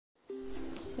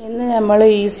ഇന്ന് നമ്മൾ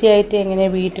ഈസി ആയിട്ട് എങ്ങനെ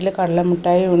വീട്ടിൽ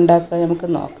കടലമുട്ടായി ഉണ്ടാക്കുക നമുക്ക്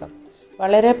നോക്കാം.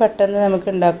 വളരെ പെട്ടെന്ന് നമുക്ക്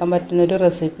ഉണ്ടാക്കാൻ പറ്റുന്ന ഒരു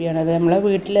റെസിപ്പിയാണ് അത്. നമ്മളെ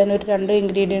വീട്ടിൽ തന്നെ ഒരു 2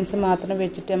 ഇൻഗ്രീഡിയൻസ് മാത്രം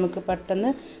വെച്ചിട്ട് നമുക്ക് പെട്ടെന്ന്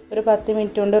ഒരു 10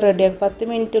 മിനിറ്റ് കൊണ്ട് റെഡിയാക്കാം. 10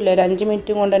 മിനിറ്റ് ഇല്ല, ഒരു 5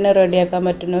 മിനിറ്റ് കൊണ്ട് തന്നെ റെഡിയാക്കാൻ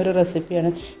പറ്റുന്ന ഒരു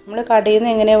റെസിപ്പിയാണ്. നമ്മൾ കടയിൽ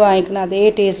നിന്ന് എങ്ങനെ വാങ്ങിക്കണം അതേ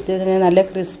ടേസ്റ്റ് തന്നെ, നല്ല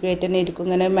ക്രിസ്പി ആയിട്ട് തന്നെ ഇരിക്കും.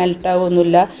 ഇങ്ങനെ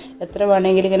മെൽട്ടാവൊന്നുമില്ല. എത്ര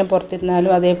വേണമെങ്കിലും ഇങ്ങനെ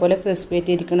പുറത്തിരുന്നാലും അതേപോലെ ക്രിസ്പി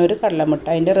ആയിട്ട് ഇരിക്കുന്ന ഒരു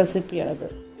കടലമുട്ടായിൻ്റെ റെസിപ്പിയാണത്.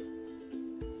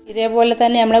 ഇതേപോലെ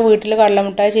തന്നെ നമ്മളെ വീട്ടിൽ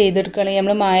കടലമുട്ടായി ചെയ്തെടുക്കുകയാണെങ്കിൽ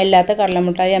നമ്മൾ മായമില്ലാത്ത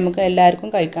കടലമുട്ടായി നമുക്ക് എല്ലാവർക്കും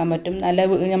കഴിക്കാൻ പറ്റും. നല്ല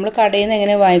നമ്മൾ കടയിൽ നിന്ന്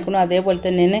എങ്ങനെ വാങ്ങിക്കണം അതേപോലെ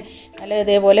തന്നെയാണ് നല്ല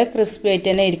ഇതേപോലെ ക്രിസ്പി ആയിട്ട്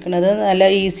തന്നെ ഇരിക്കുന്നത്. നല്ല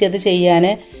ഈസി അത് ചെയ്യാൻ.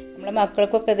 നമ്മളെ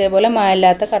മക്കൾക്കൊക്കെ ഇതേപോലെ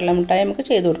മായമില്ലാത്ത കടലമുട്ടായി നമുക്ക്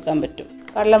ചെയ്ത് കൊടുക്കാൻ പറ്റും.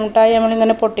 കടലമുട്ടായി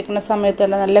നമ്മളിങ്ങനെ പൊട്ടിക്കുന്ന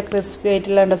സമയത്താണ് നല്ല ക്രിസ്പി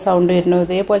ആയിട്ടുള്ള സൗണ്ട് വരുന്നത്.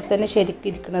 ഇതേപോലെ തന്നെ ശരിക്കും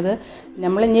ഇരിക്കുന്നത്.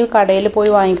 നമ്മളിനി കടയിൽ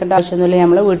പോയി വാങ്ങിക്കേണ്ട ആവശ്യമൊന്നുമില്ല.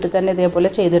 നമ്മൾ വീട്ടിൽ തന്നെ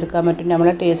ഇതേപോലെ ചെയ്തെടുക്കാൻ പറ്റും.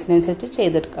 നമ്മളെ ടേസ്റ്റിനനുസരിച്ച്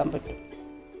ചെയ്തെടുക്കാൻ പറ്റും.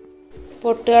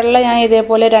 പൊട്ടുകടല ഞാൻ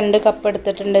ഇതേപോലെ 2 കപ്പ്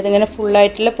എടുത്തിട്ടുണ്ട്. ഇതിങ്ങനെ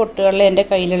ഫുള്ളായിട്ടുള്ള പൊട്ടുകടല എൻ്റെ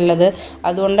കയ്യിലുള്ളത്,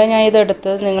 അതുകൊണ്ടാണ് ഞാൻ ഇത്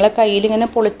എടുത്തത്. നിങ്ങളെ കയ്യിൽ ഇങ്ങനെ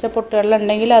പൊളിച്ച പൊട്ടുകടല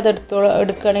ഉണ്ടെങ്കിൽ അത്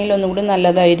എടുക്കുകയാണെങ്കിൽ ഒന്നുകൂടി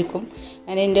നല്ലതായിരിക്കും.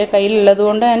 ഞാൻ എൻ്റെ കയ്യിലുള്ളത്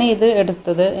കൊണ്ട് ഞാൻ ഇത്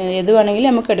എടുത്തത്. ഏത് വേണമെങ്കിലും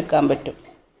നമുക്ക് എടുക്കാൻ പറ്റും.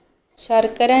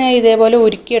 ശർക്കര ഞാൻ ഇതേപോലെ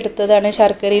ഉരുക്കിയെടുത്തതാണ്.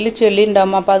 ശർക്കരയിൽ ചെളി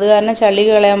ഉണ്ടാകും, അപ്പോൾ അത് കാരണം ചളി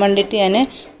കളയാൻ വേണ്ടിയിട്ട് ഞാൻ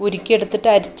ഉരുക്കിയെടുത്തിട്ട്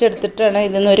അരിച്ചെടുത്തിട്ടാണ്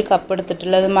ഇതിന്ന് 1 കപ്പ്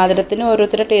എടുത്തിട്ടുള്ളത്. മധുരത്തിന്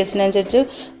ഓരോരുത്തരുടെ ടേസ്റ്റിനനുസരിച്ച്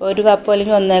 1 കപ്പ്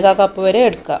അല്ലെങ്കിൽ 1.25 കപ്പ് വരെ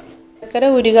എടുക്കാം. ശർക്കര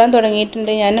ഉരുകാൻ തുടങ്ങിയിട്ടുണ്ട്.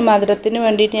 ഞാൻ മധുരത്തിന്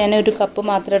വേണ്ടിയിട്ട് ഞാൻ 1 കപ്പ്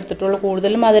മാത്രമേ എടുത്തിട്ടുള്ളൂ.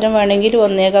 കൂടുതൽ മധുരം വേണമെങ്കിൽ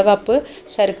 1.25 കപ്പ്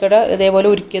ശർക്കര ഇതേപോലെ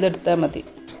ഉരുക്കിയതെടുത്താൽ മതി.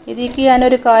 ഇതിലേക്ക്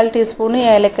ഞാനൊരു 1/4 ടീസ്പൂൺ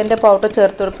ഏലക്കൻ്റെ പൗഡർ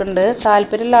ചേർത്ത് കൊടുക്കുന്നുണ്ട്.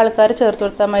 താല്പര്യമുള്ള ആൾക്കാർ ചേർത്ത്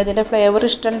കൊടുത്താൽ മതി. ഇതിൻ്റെ ഫ്ലേവർ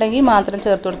ഇഷ്ടമുണ്ടെങ്കിൽ മാത്രം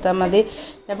ചേർത്ത് കൊടുത്താൽ മതി.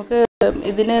 നമുക്ക്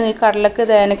ഇതിന് കടലക്ക്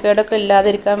തേനക്കേടൊക്കെ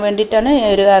ഇല്ലാതിരിക്കാൻ വേണ്ടിയിട്ടാണ്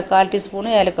ഒരു 1/4 ടീസ്പൂൺ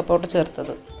ഏലക്ക പൗഡർ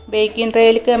ചേർത്തത്. ബേക്കിംഗ്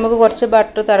ട്രേയിലേക്ക് നമുക്ക് കുറച്ച്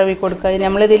ബട്ടർ തടവി കൊടുക്കുക.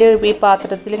 നമ്മളിതിൽ ഈ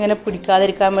പാത്രത്തിൽ ഇങ്ങനെ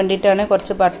പിടിക്കാതിരിക്കാൻ വേണ്ടിയിട്ടാണ്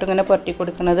കുറച്ച് ബട്ടർ ഇങ്ങനെ പുരട്ടി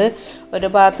കൊടുക്കുന്നത്. ഒരു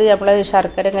ഭാഗത്ത് നമ്മൾ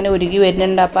ശർക്കര ഇങ്ങനെ ഉരുകി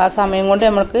വരുന്നുണ്ട്. അപ്പോൾ ആ സമയം കൊണ്ട്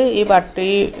നമുക്ക് ഈ ബട്ടർ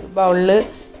ഈ ബൗളിൽ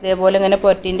ഇതേപോലെ ഇങ്ങനെ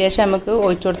പുരട്ടിൻ്റെ ശേഷം നമുക്ക്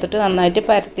ഒഴിച്ചു കൊടുത്തിട്ട് നന്നായിട്ട്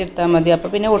പരത്തിയെടുത്താൽ മതി.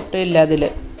 അപ്പോൾ പിന്നെ ഒട്ടുമില്ല അതിൽ.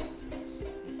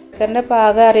 ശർക്കരൻ്റെ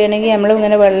പാകം അറിയണമെങ്കിൽ നമ്മൾ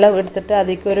ഇങ്ങനെ വെള്ളം എടുത്തിട്ട്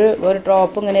അതിലേക്ക് ഒരു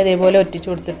ഡ്രോപ്പ് ഇങ്ങനെ ഇതേപോലെ ഒറ്റിച്ചു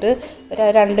കൊടുത്തിട്ട് ഒരു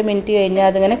 2 മിനിറ്റ് കഴിഞ്ഞാൽ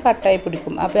അതിങ്ങനെ കട്ടായി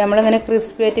പിടിക്കും. അപ്പോൾ നമ്മളിങ്ങനെ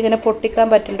ക്രിസ്പി ആയിട്ട് ഇങ്ങനെ പൊട്ടിക്കാൻ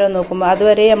പറ്റുന്നുണ്ടോ എന്ന് നോക്കുമ്പോൾ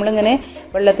അതുവരെ നമ്മളിങ്ങനെ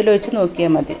വെള്ളത്തിലൊഴിച്ച്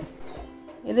നോക്കിയാൽ മതി.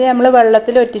 ഇത് നമ്മൾ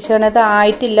വെള്ളത്തിൽ ഒറ്റിച്ചാണ്. ഇത്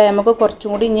ആയിട്ടില്ല, നമുക്ക്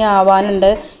കുറച്ചും കൂടി ഇനി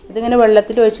ആവാനുണ്ട്. ഇതിങ്ങനെ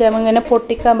വെള്ളത്തിൽ ഒഴിച്ച് നമ്മളിങ്ങനെ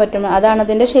പൊട്ടിക്കാൻ പറ്റും. അതാണ്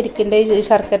അതിൻ്റെ ശരിക്കിൻ്റെ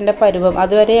ശർക്കരൻ്റെ പരുവം.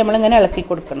 അതുവരെ നമ്മളിങ്ങനെ ഇളക്കി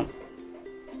കൊടുക്കണം.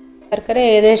 ശർക്കര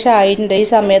ഏകദേശം ആയിട്ടുണ്ട്. ഈ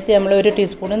സമയത്ത് നമ്മൾ 1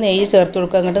 ടീസ്പൂൺ നെയ്യ് ചേർത്ത്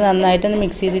കൊടുക്കുക. അങ്ങോട്ട് നന്നായിട്ടൊന്ന്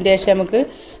മിക്സ് ചെയ്തതിന് ശേഷം നമുക്ക്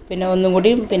ഒന്നും കൂടി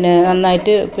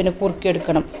നന്നായിട്ട്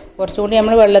കുറുക്കിയെടുക്കണം. കുറച്ചും കൂടി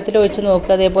നമ്മൾ വെള്ളത്തിൽ ഒഴിച്ച്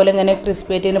നോക്കുക. അതേപോലെ ഇങ്ങനെ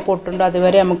ക്രിസ്പി ആയിട്ട് ഇങ്ങനെ പൊട്ടുണ്ടോ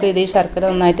അതുവരെ നമുക്ക് ഇത് ശർക്കര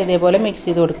നന്നായിട്ട് ഇതേപോലെ മിക്സ്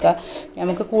ചെയ്ത് കൊടുക്കുക.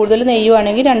 നമുക്ക് കൂടുതൽ നെയ്യ്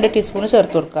വേണമെങ്കിൽ 2 ടീസ്പൂൺ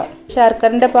ചേർത്ത് കൊടുക്കുക.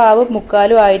 ശർക്കരൻ്റെ പാവ്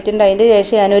 3/4 ആയിട്ടുണ്ട്. അതിൻ്റെ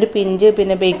ശേഷം ഞാനൊരു പിഞ്ച്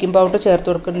ബേക്കിംഗ് പൗഡർ ചേർത്ത്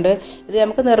കൊടുക്കുന്നുണ്ട്. ഇത്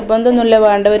നമുക്ക് നിർബന്ധമൊന്നുമില്ല,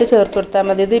 വേണ്ടവർ ചേർത്ത് കൊടുത്താൽ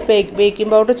മതി. ഇത്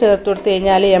ബേക്കിംഗ് പൗഡർ ചേർത്ത് കൊടുത്തു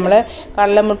കഴിഞ്ഞാൽ നമ്മളെ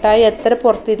കടലമുട്ടായി എത്ര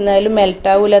പുറത്തിരുന്നാലും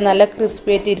മെൽട്ടാവില്ല, നല്ല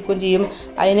ക്രിസ്പി ആയിട്ട് ഇരിക്കും ചെയ്യും.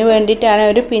 അതിന് വേണ്ടിയിട്ടാണ്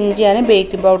ഒരു പിഞ്ച് ഞാൻ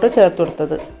ബേക്കിംഗ് പൗഡർ ചേർത്ത്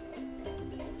കൊടുത്തത്.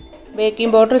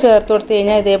 ബേക്കിംഗ് പൗഡർ ചേർത്ത് കൊടുത്തു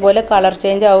കഴിഞ്ഞാൽ ഇതേപോലെ കളർ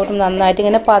ചേഞ്ച് ആവും, നന്നായിട്ട്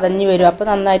ഇങ്ങനെ പതഞ്ഞ് വരും. അപ്പോൾ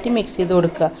നന്നായിട്ട് മിക്സ് ചെയ്ത്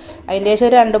കൊടുക്കുക. അതിൻ്റെ ശേഷം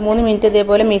ഒരു 2-3 മിനിറ്റ്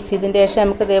ഇതേപോലെ മിക്സ് ചെയ്തതിൻ്റെ ശേഷം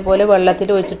നമുക്ക് ഇതേപോലെ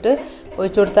വെള്ളത്തിൽ ഒഴിച്ചു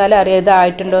കൊടുത്താൽ അറിയാം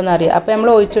ഇതായിട്ടുണ്ടോ എന്ന് അറിയാം. അപ്പോൾ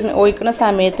നമ്മൾ ഒഴിക്കുന്ന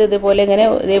സമയത്ത്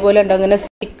ഇതേപോലെ ഉണ്ടോ ഇങ്ങനെ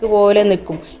സ്റ്റിക്ക് പോലെ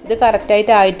നിൽക്കും. ഇത്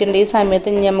കറക്റ്റായിട്ട് ആയിട്ടുണ്ട്. ഈ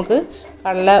സമയത്ത് നമുക്ക്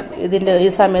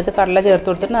ഈ സമയത്ത് കടല ചേർത്ത്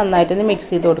കൊടുത്തിട്ട് നന്നായിട്ടൊന്ന്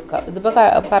മിക്സ് ചെയ്ത് കൊടുക്കുക. ഇതിപ്പോൾ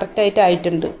കറക്റ്റായിട്ട്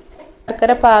ആയിട്ടുണ്ട്.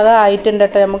 ശർക്കര പാകം ആയിട്ടുണ്ട്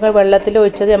കേട്ടോ. നമുക്ക് വെള്ളത്തിൽ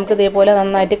ഒഴിച്ചത് നമുക്ക് ഇതേപോലെ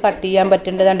നന്നായിട്ട് കട്ട് ചെയ്യാൻ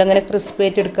പറ്റുന്നുണ്ട്. അതുകൊണ്ട് ഇങ്ങനെ ക്രിസ്പി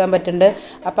ആയിട്ട് എടുക്കാൻ പറ്റുന്നുണ്ട്.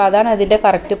 അപ്പോൾ അതാണ് അതിൻ്റെ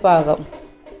കറക്റ്റ് പാകം.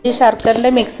 ഈ ശർക്കരൻ്റെ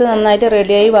മിക്സ് നന്നായിട്ട്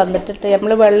റെഡിയായി വന്നിട്ടിട്ട്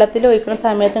നമ്മൾ വെള്ളത്തിൽ ഒഴിക്കുന്ന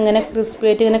സമയത്ത് ഇങ്ങനെ ക്രിസ്പി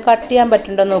ആയിട്ട് ഇങ്ങനെ കട്ട് ചെയ്യാൻ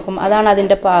പറ്റുന്നുണ്ടോ നോക്കും. അതാണ്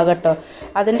അതിൻ്റെ പാകം കേട്ടോ.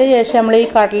 അതിൻ്റെ ശേഷം നമ്മൾ ഈ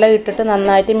കടല ഇട്ടിട്ട്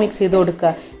നന്നായിട്ട് മിക്സ് ചെയ്ത്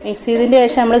കൊടുക്കുക. മിക്സ് ചെയ്തതിൻ്റെ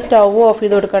ശേഷം നമ്മൾ സ്റ്റൗ ഓഫ്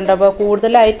ചെയ്ത് കൊടുക്കണ്ട. അപ്പോൾ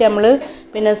കൂടുതലായിട്ട് നമ്മൾ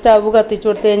സ്റ്റൗ കത്തിച്ചു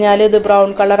കൊടുത്തു കഴിഞ്ഞാൽ ഇത് ബ്രൗൺ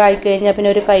കളർ ആയി കഴിഞ്ഞാൽ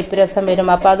ഒരു കയ്പ്പ് രസം വരും.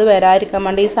 അപ്പോൾ അത് വരാതിരിക്കാൻ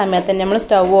വേണ്ടി ഈ സമയത്ത് തന്നെ നമ്മൾ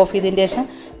സ്റ്റൗ ഓഫ് ചെയ്തതിൻ്റെ ശേഷം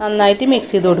നന്നായിട്ട്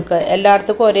മിക്സ് ചെയ്ത് കൊടുക്കുക.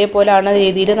 എല്ലായിടത്തും ഒരേപോലെയാണ്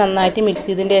രീതിയിൽ നന്നായിട്ട് മിക്സ്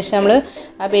ചെയ്തതിൻ്റെ ശേഷം നമ്മൾ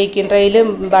ആ ബേക്കിംഗ് ട്രേയിൽ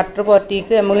ബട്ടർ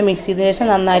പുരട്ടിക്ക് നമ്മൾ മിക്സ് ചെയ്തതിന് ശേഷം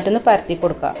നന്നായിട്ടൊന്ന് പരത്തി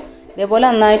കൊടുക്കുക. ഇതേപോലെ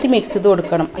നന്നായിട്ട് മിക്സ് ചെയ്ത്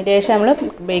കൊടുക്കണം. അതിൻ്റെ ശേഷം നമ്മൾ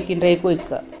ബേക്കിംഗ് ട്രേക്ക്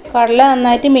ഒഴിക്കുക. കടല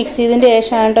നന്നായിട്ട് മിക്സ് ചെയ്തതിൻ്റെ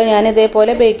ശേഷമാണ് കേട്ടോ ഞാൻ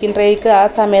ഇതേപോലെ ബേക്കിംഗ് ട്രേക്ക് ആ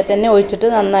സമയത്ത് തന്നെ ഒഴിച്ചിട്ട്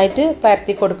നന്നായിട്ട്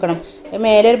പരത്തി കൊടുക്കണം.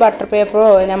 മേലെ ഒരു ബട്ടർ പേപ്പറോ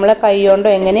നമ്മളെ കൈ കൊണ്ടോ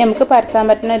എങ്ങനെ നമുക്ക് പരത്താൻ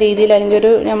പറ്റുന്ന രീതിയിൽ, അല്ലെങ്കിൽ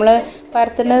നമ്മൾ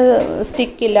പരത്തുന്ന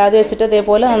സ്റ്റിക്കില്ല അത് വെച്ചിട്ട്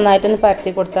ഇതേപോലെ നന്നായിട്ടൊന്ന്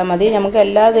പരത്തി കൊടുത്താൽ മതി. നമുക്ക്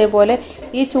എല്ലാം ഇതേപോലെ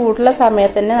ഈ ചൂടുള്ള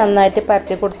സമയത്ത് തന്നെ നന്നായിട്ട്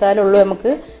പരത്തി കൊടുത്താലുള്ളൂ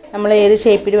നമ്മൾ ഏത്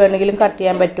ഷേപ്പിൽ വേണമെങ്കിലും കട്ട്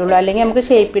ചെയ്യാൻ പറ്റുള്ളൂ. അല്ലെങ്കിൽ നമുക്ക്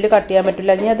ഷേപ്പിൽ കട്ട് ചെയ്യാൻ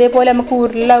പറ്റില്ല. അല്ലെങ്കിൽ അതേപോലെ നമുക്ക്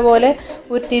ഉരുള പോലെ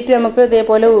ഉരുട്ടിയിട്ട് നമുക്ക്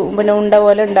ഇതേപോലെ ഉണ്ട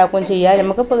പോലെ ഉണ്ടാക്കുകയും ചെയ്യാം.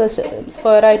 നമുക്ക്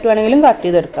സ്ക്വയറായിട്ട് വേണമെങ്കിലും കട്ട്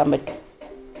ചെയ്തെടുക്കാൻ പറ്റും.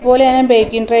 ഇതുപോലെ ഞാൻ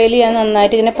ബേക്കിംഗ് ട്രേയിൽ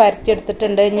നന്നായിട്ട് ഇങ്ങനെ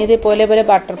പരത്തിയെടുത്തിട്ടുണ്ട്. ഇനി ഇതേപോലെ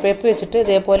ബട്ടർ പേപ്പർ വെച്ചിട്ട്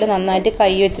ഇതേപോലെ നന്നായിട്ട്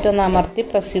കൈ വെച്ചിട്ട് ഒന്ന് അമർത്തി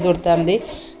പ്രസ് ചെയ്ത് കൊടുത്താൽ മതി.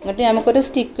 എന്നിട്ട് നമുക്കൊരു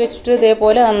സ്റ്റിക്ക് വെച്ചിട്ട്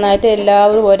ഇതേപോലെ നന്നായിട്ട്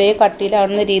എല്ലാവരും ഒരേ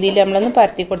കട്ടിയിലാവുന്ന രീതിയിൽ നമ്മളൊന്ന്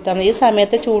പരത്തി കൊടുത്താൽ മതി. ഈ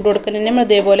സമയത്ത് ചൂട് കൊടുക്കുന്നതിന് നമ്മൾ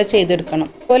ഇതേപോലെ ചെയ്തെടുക്കണം.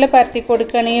 ഇതുപോലെ പരത്തി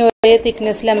കൊടുക്കുകയാണെങ്കിൽ ഒരേ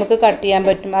തിക്നെസ്സിൽ നമുക്ക് കട്ട് ചെയ്യാൻ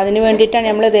പറ്റും. അതിന് വേണ്ടിയിട്ടാണ്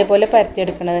നമ്മൾ ഇതേപോലെ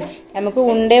പരത്തിയെടുക്കുന്നത്. നമുക്ക്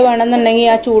ഉണ്ട വേണമെന്നുണ്ടെങ്കിൽ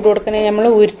ആ ചൂട് കൊടുക്കണമെങ്കിൽ നമ്മൾ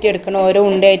ഉരുട്ടിയെടുക്കണം. ഓരോ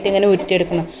ഉണ്ടയായിട്ട് ഇങ്ങനെ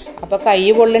ഉരുട്ടിയെടുക്കണം. അപ്പോൾ കൈ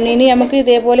പൊള്ളണീന് നമുക്ക്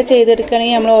ഇതേപോലെ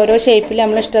ചെയ്തെടുക്കുകയാണെങ്കിൽ നമ്മൾ ഓരോ ഷേപ്പിൽ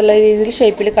നമ്മൾ ഇഷ്ടമുള്ള രീതിയിൽ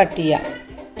ഷേപ്പിൽ കട്ട് ചെയ്യാം.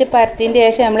 പരത്തിൻ്റെ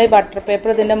ശേഷം നമ്മൾ ഈ ബട്ടർ പേപ്പർ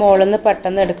ഇതിൻ്റെ മുകളിൽ നിന്ന്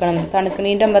പെട്ടെന്ന് എടുക്കണം.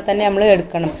 തണുക്കണീൻ്റെ മുമ്പ് തന്നെ നമ്മൾ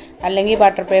എടുക്കണം. അല്ലെങ്കിൽ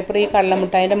ബട്ടർ പേപ്പർ ഈ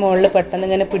കള്ളമുട്ടായിൻ്റെ മുകളിൽ പെട്ടെന്ന്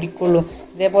ഇങ്ങനെ പിടിക്കുള്ളൂ.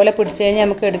 ഇതേപോലെ പിടിച്ചു കഴിഞ്ഞാൽ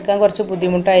നമുക്ക് എടുക്കാൻ കുറച്ച്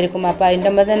ബുദ്ധിമുട്ടായിരിക്കും. അപ്പോൾ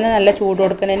അതിൻ്റെ മുമ്പ് തന്നെ നല്ല ചൂട്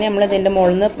കൊടുക്കണേന് നമ്മൾ ഇതിൻ്റെ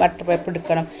മുകളിൽ നിന്ന് ബട്ടർ പേപ്പർ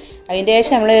എടുക്കണം. അതിൻ്റെ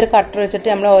ശേഷം നമ്മൾ ഒരു കട്ടർ വെച്ചിട്ട്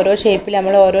നമ്മൾ ഓരോ ഷേപ്പിൽ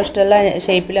നമ്മൾ ഓരോ ഇഷ്ടമുള്ള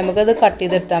ഷേപ്പിൽ നമുക്കത് കട്ട്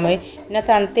ചെയ്തെടുത്താൽ മതി. പിന്നെ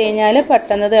തണുത്ത് കഴിഞ്ഞാൽ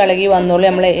പെട്ടെന്ന് ഇത് ഇളകി വന്നോളൂ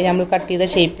നമ്മൾ കട്ട് ചെയ്ത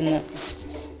ഷേപ്പിൽ നിന്ന്.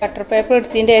 കട്ടർ പേപ്പർ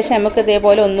എടുത്തതിൻ്റെ ശേഷം നമുക്ക്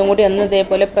ഇതേപോലെ ഒന്നും കൂടി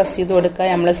ഇതേപോലെ പ്രസ് ചെയ്ത് കൊടുക്കുക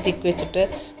നമ്മൾ സ്റ്റിക്ക് വെച്ചിട്ട്.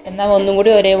 എന്നാൽ ഒന്നും കൂടി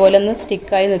ഒരേപോലെ ഒന്ന്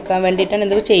സ്റ്റിക്കായി നിൽക്കാൻ വേണ്ടിയിട്ടാണ്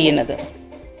ഇത് ചെയ്യുന്നത്.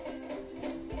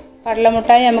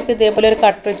 കടലമുട്ടായി നമുക്ക് ഇതേപോലെ ഒരു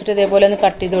കട്ടർ വെച്ചിട്ട് ഇതേപോലെ ഒന്ന്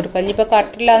കട്ട് ചെയ്ത് കൊടുക്കുക. ഇനിയിപ്പോൾ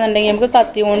കട്ടറില്ലാന്നുണ്ടെങ്കിൽ നമുക്ക്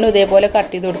കത്തി കൊണ്ട് ഇതേപോലെ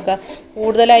കട്ട് ചെയ്ത് കൊടുക്കുക.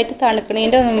 കൂടുതലായിട്ട്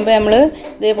തണുക്കണതിൻ്റെ മുമ്പ് നമ്മൾ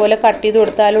ഇതേപോലെ കട്ട് ചെയ്ത്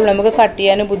കൊടുത്താലും നമുക്ക് കട്ട്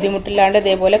ചെയ്യാനും ബുദ്ധിമുട്ടില്ലാണ്ട്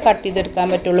ഇതേപോലെ കട്ട് ചെയ്തെടുക്കാൻ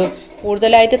പറ്റുള്ളൂ.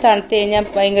 കൂടുതലായിട്ട് തണുത്ത് കഴിഞ്ഞാൽ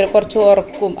ഭയങ്കര കുറച്ച്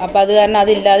ഉറക്കും. അപ്പോൾ അത് കാരണം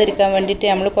അതില്ലാതിരിക്കാൻ വേണ്ടിയിട്ട്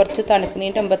നമ്മൾ കുറച്ച്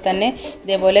തണുക്കണതിൻ്റെ മുമ്പ് തന്നെ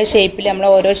ഇതേപോലെ ഷേപ്പിൽ നമ്മൾ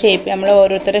ഓരോ ഷേപ്പ് നമ്മൾ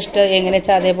ഓരോരുത്തരുടെ ഇഷ്ടം എങ്ങനെ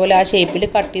വെച്ചാൽ അതേപോലെ ആ ഷേപ്പിൽ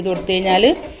കട്ട് ചെയ്ത് കൊടുത്തു കഴിഞ്ഞാൽ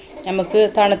നമുക്ക്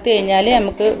തണുത്ത് കഴിഞ്ഞാൽ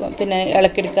നമുക്ക് പിന്നെ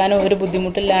ഇളക്കിയെടുക്കാനും ഒരു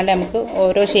ബുദ്ധിമുട്ടില്ലാണ്ട് നമുക്ക്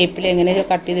ഓരോ ഷേപ്പിൽ എങ്ങനെ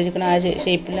കട്ട് ചെയ്ത് വെച്ചിരിക്കണം ആ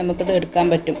ഷേപ്പിൽ നമുക്കിത് എടുക്കാൻ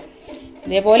പറ്റും.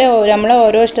 ഇതേപോലെ നമ്മളെ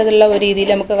ഓരോ ഇഷ്ടത്തിലുള്ള ഒരു രീതിയിൽ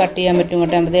നമുക്ക് കട്ട് ചെയ്യാൻ പറ്റും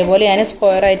കേട്ടോ. ഇതേപോലെ ഞാൻ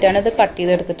സ്ക്വയർ ആയിട്ടാണ് ഇത് കട്ട്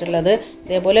ചെയ്തെടുത്തിട്ടുള്ളത്.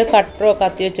 ഇതേപോലെ കട്ടറോ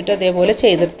കത്തി വെച്ചിട്ട് ഇതേപോലെ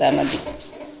ചെയ്തെടുത്താൽ മതി.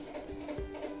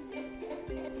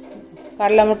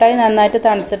 കടലമുട്ടായി നന്നായിട്ട്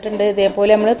തണുത്തിട്ടുണ്ട്.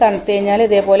 ഇതേപോലെ നമ്മൾ തണുത്ത് കഴിഞ്ഞാൽ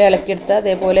ഇതേപോലെ ഇളക്കിയെടുത്താൽ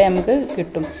അതേപോലെ നമുക്ക്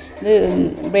കിട്ടും. ഇത്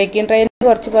ബേക്കിംഗ് ട്രേയിൽ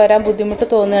കുറച്ച് പോരാൻ ബുദ്ധിമുട്ട്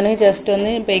തോന്നുകയാണെങ്കിൽ ജസ്റ്റ്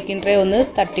ഒന്ന് ബേക്കിംഗ് ട്രേ ഒന്ന്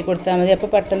തട്ടി കൊടുത്താൽ മതി. അപ്പോൾ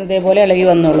പെട്ടെന്ന് ഇതേപോലെ ഇളകി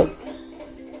വന്നോളും.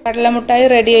 കടലമുട്ടായി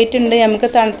റെഡി ആയിട്ടുണ്ട്. നമുക്ക്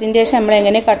തണുത്തതിന് ശേഷം നമ്മൾ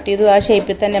എങ്ങനെ കട്ട് ചെയ്തു ആ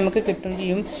ഷേപ്പിൽ തന്നെ നമുക്ക് കിട്ടും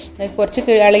ചെയ്യും. കുറച്ച്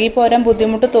ഇളകി പോരാൻ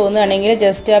ബുദ്ധിമുട്ട് തോന്നുകയാണെങ്കിൽ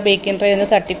ജസ്റ്റ് ആ ബേക്കിംഗ് ട്രേ ഒന്ന്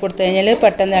തട്ടി കൊടുത്തു കഴിഞ്ഞാൽ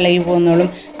പെട്ടെന്ന് ഇളകി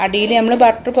പോകുന്നോളും. അടിയിൽ നമ്മൾ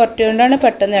ബട്ടർ പുരട്ടിയോണ്ടാണ്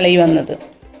പെട്ടെന്ന് ഇളകി വന്നത്.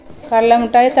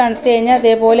 കടലമുട്ടായി തണുത്ത് കഴിഞ്ഞാൽ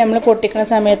അതേപോലെ നമ്മൾ പൊട്ടിക്കുന്ന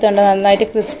സമയത്ത് കണ്ട് നന്നായിട്ട്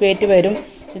ക്രിസ്പി ആയിട്ട് വരും.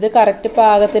 ഇത് കറക്റ്റ്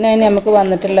പാകത്തിനാണ് നമുക്ക്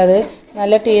വന്നിട്ടുള്ളത്.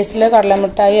 നല്ല ടേസ്റ്റിലെ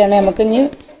കടലമുട്ടായിയാണ്. നമുക്ക് ഇനി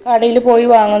കടയിൽ പോയി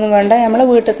വാങ്ങുന്നതും വേണ്ട, നമ്മളെ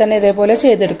വീട്ടിൽ തന്നെ ഇതേപോലെ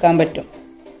ചെയ്തെടുക്കാൻ പറ്റും.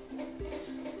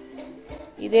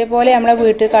 ഇതേപോലെ നമ്മളെ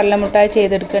വീട്ടിൽ കടലമുട്ടായി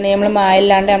ചെയ്തെടുക്കണമെങ്കിൽ നമ്മൾ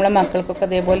മായമില്ലാണ്ട് നമ്മളെ മക്കൾക്കൊക്കെ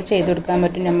ഇതേപോലെ ചെയ്തെടുക്കാൻ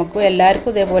പറ്റും. നമുക്കും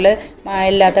എല്ലാവർക്കും ഇതേപോലെ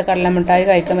മായമില്ലാത്ത കടലമുട്ടായി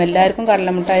കഴിക്കാം. എല്ലാവർക്കും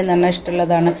കടലമുട്ടായി എന്ന് പറഞ്ഞാൽ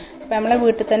ഇഷ്ടമുള്ളതാണ്. അപ്പോൾ നമ്മളെ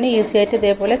വീട്ടിൽ തന്നെ ഈസി ആയിട്ട്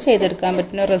ഇതേപോലെ ചെയ്തെടുക്കാൻ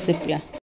പറ്റുന്ന റെസിപ്പിയാണ്.